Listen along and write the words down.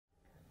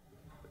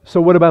So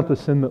what about the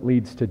sin that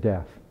leads to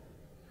death?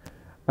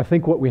 I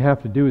think what we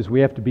have to do is we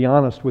have to be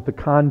honest with the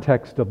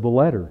context of the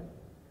letter.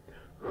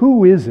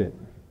 Who is it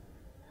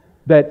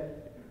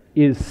that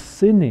is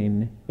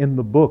sinning in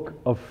the book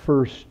of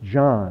 1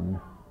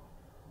 John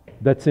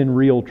that's in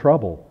real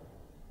trouble?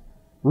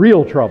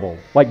 Real trouble,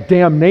 like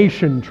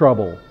damnation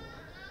trouble.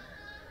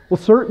 Well,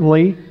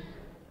 certainly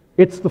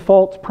it's the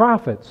false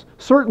prophets.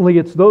 Certainly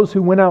it's those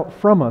who went out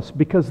from us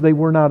because they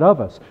were not of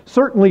us.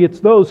 Certainly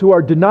it's those who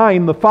are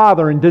denying the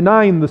Father and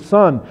denying the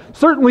Son.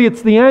 Certainly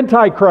it's the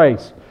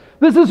Antichrist.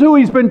 This is who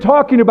he's been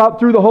talking about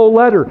through the whole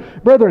letter.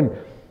 Brethren,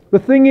 the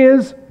thing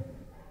is,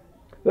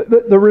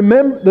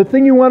 the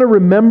thing you want to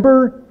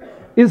remember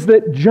is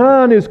that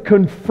John is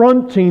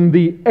confronting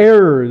the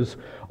errors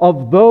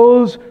of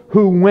those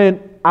who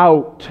went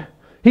out.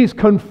 He's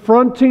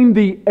confronting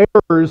the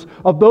errors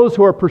of those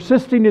who are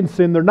persisting in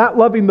sin. They're not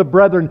loving the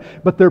brethren,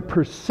 but they're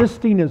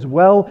persisting as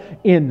well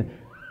in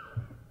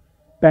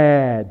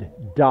bad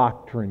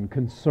doctrine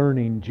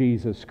concerning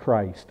Jesus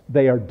Christ.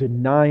 They are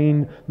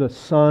denying the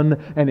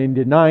Son, and in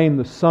denying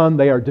the Son,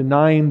 they are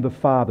denying the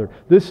Father.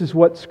 This is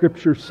what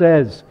Scripture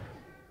says.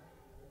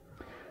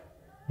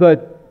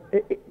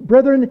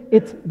 Brethren,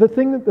 it's the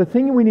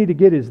thing we need to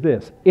get is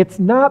this. It's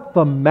not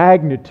the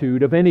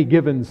magnitude of any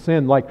given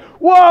sin, like,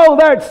 whoa,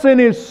 that sin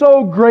is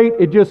so great,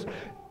 it just,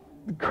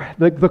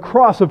 the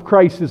cross of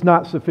Christ is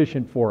not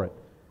sufficient for it.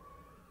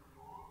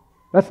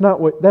 That's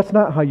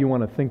not how you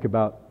want to think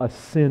about a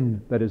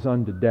sin that is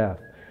unto death.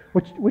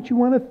 What you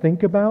want to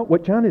think about,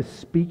 what John is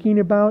speaking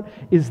about,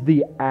 is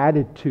the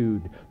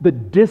attitude, the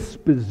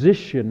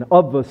disposition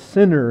of a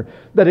sinner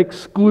that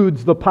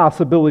excludes the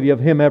possibility of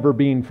him ever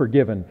being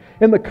forgiven.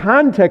 In the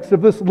context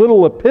of this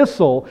little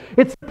epistle,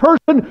 it's the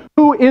person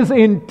who is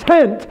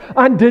intent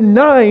on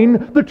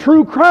denying the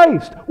true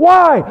Christ.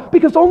 Why?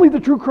 Because only the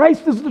true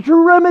Christ is the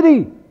true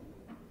remedy.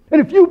 And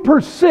if you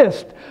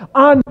persist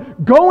on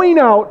going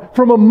out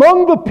from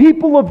among the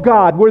people of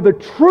God where the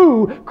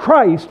true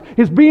Christ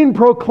is being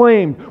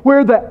proclaimed,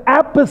 where the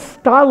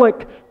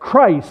apostolic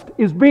Christ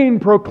is being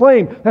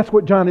proclaimed, that's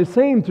what John is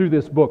saying through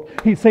this book.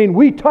 He's saying,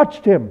 we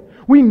touched Him.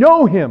 We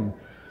know Him.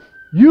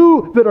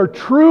 You that are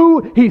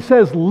true, he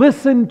says,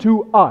 listen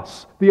to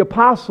us, the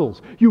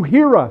apostles. You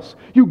hear us.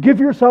 You give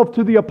yourself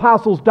to the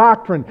apostles'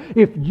 doctrine.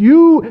 If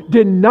you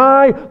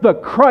deny the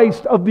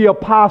Christ of the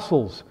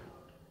apostles,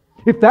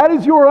 if that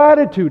is your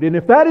attitude and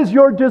if that is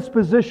your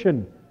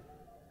disposition,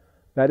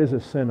 that is a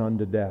sin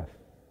unto death.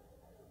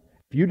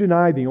 If you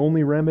deny the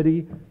only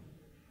remedy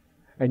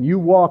and you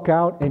walk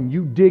out and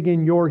you dig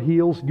in your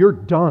heels, you're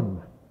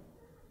done.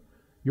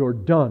 You're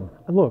done.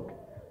 And look,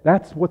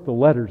 that's what the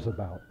letter's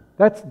about.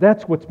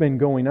 That's what's been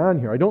going on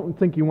here. I don't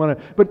think you want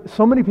to, but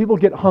so many people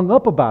get hung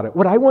up about it.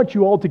 What I want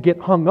you all to get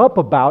hung up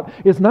about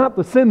is not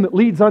the sin that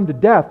leads unto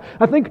death.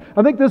 I think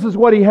this is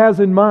what he has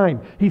in mind.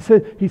 He's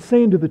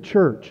saying to the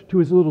church, to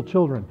his little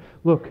children,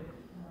 look,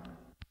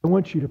 I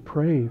want you to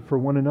pray for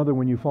one another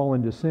when you fall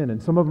into sin.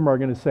 And some of them are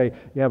going to say,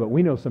 yeah, but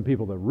we know some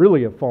people that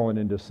really have fallen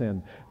into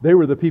sin. They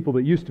were the people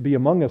that used to be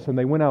among us and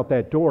they went out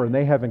that door and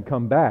they haven't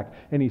come back.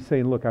 And he's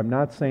saying, look, I'm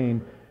not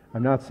saying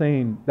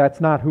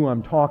that's not who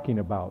I'm talking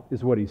about,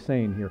 is what he's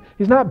saying here.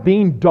 He's not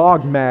being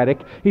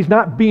dogmatic. He's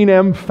not being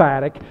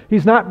emphatic.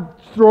 He's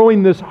not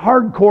throwing this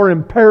hardcore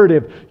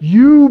imperative.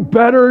 You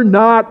better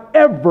not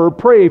ever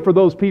pray for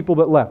those people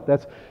that left.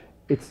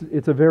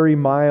 It's a very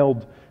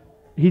mild.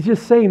 He's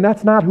just saying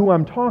that's not who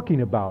I'm talking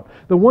about.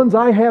 The ones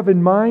I have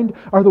in mind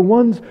are the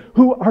ones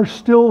who are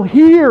still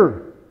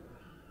here,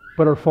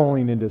 but are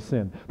falling into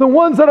sin. The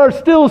ones that are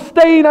still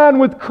staying on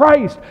with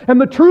Christ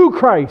and the true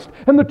Christ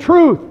and the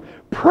truth.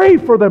 Pray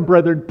for them,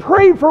 brethren.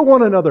 Pray for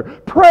one another.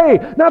 Pray.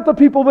 Not the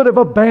people that have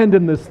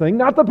abandoned this thing.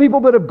 Not the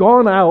people that have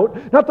gone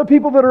out. Not the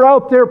people that are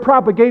out there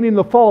propagating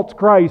the false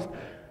Christ.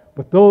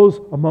 But those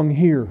among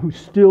here who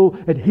still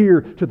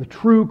adhere to the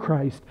true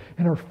Christ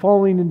and are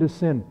falling into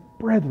sin.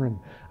 Brethren,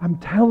 I'm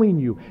telling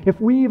you, if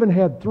we even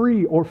had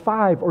 3 or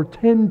 5 or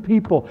 10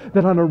 people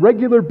that on a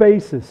regular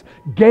basis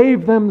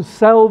gave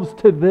themselves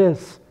to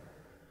this,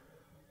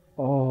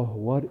 oh,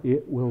 what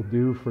it will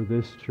do for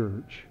this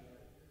church.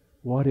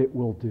 What it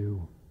will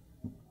do.